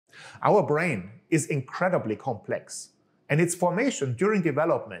Our brain is incredibly complex, and its formation during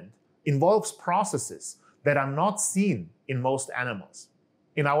development involves processes that are not seen in most animals.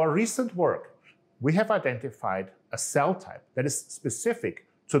 In our recent work, we have identified a cell type that is specific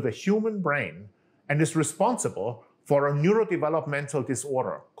to the human brain and is responsible for a neurodevelopmental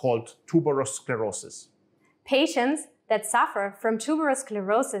disorder called tuberous sclerosis. Patients that suffer from tuberous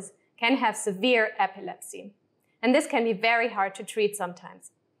sclerosis can have severe epilepsy, and this can be very hard to treat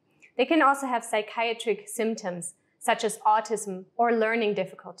sometimes. They can also have psychiatric symptoms such as autism or learning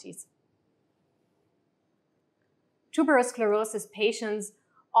difficulties. Tuberous sclerosis patients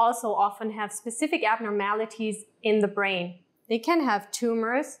also often have specific abnormalities in the brain. They can have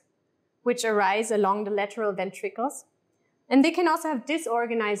tumors which arise along the lateral ventricles, and they can also have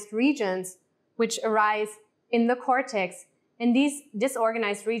disorganized regions which arise in the cortex, and these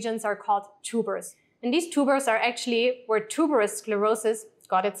disorganized regions are called tubers. And these tubers are actually where tuberous sclerosis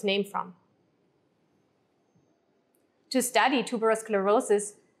got its name from. To study tuberous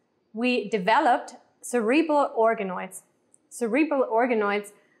sclerosis, we developed cerebral organoids. Cerebral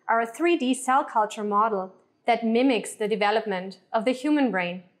organoids are a 3D cell culture model that mimics the development of the human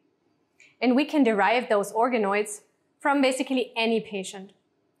brain. And we can derive those organoids from basically any patient.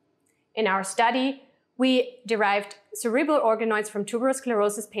 In our study, we derived cerebral organoids from tuberous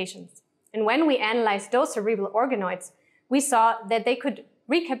sclerosis patients. And when we analyzed those cerebral organoids, we saw that they could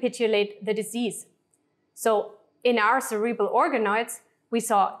recapitulate the disease. So in our cerebral organoids, we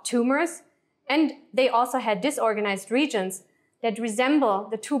saw tumors, and they also had disorganized regions that resemble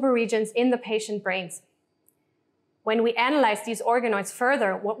the tuber regions in the patient brains. When we analyzed these organoids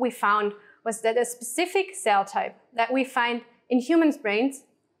further, what we found was that a specific cell type that we find in humans' brains,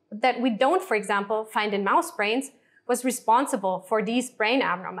 that we don't, for example, find in mouse brains, was responsible for these brain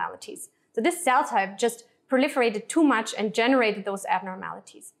abnormalities. So this cell type just proliferated too much and generated those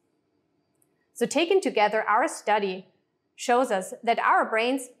abnormalities. So taken together, our study shows us that our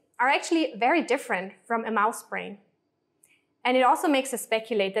brains are actually very different from a mouse brain. And it also makes us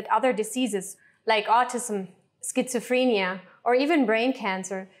speculate that other diseases like autism, schizophrenia, or even brain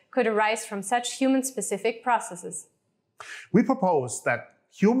cancer could arise from such human-specific processes. We propose that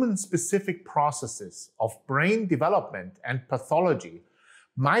human-specific processes of brain development and pathology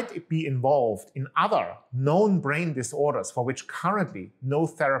might be involved in other known brain disorders for which currently no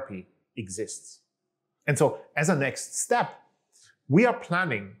therapy exists. And so, as a next step, we are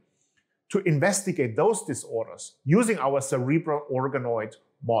planning to investigate those disorders using our cerebral organoid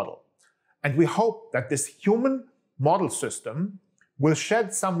model. And we hope that this human model system will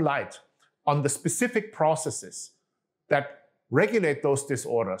shed some light on the specific processes that regulate those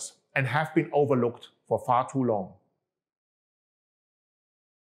disorders and have been overlooked for far too long.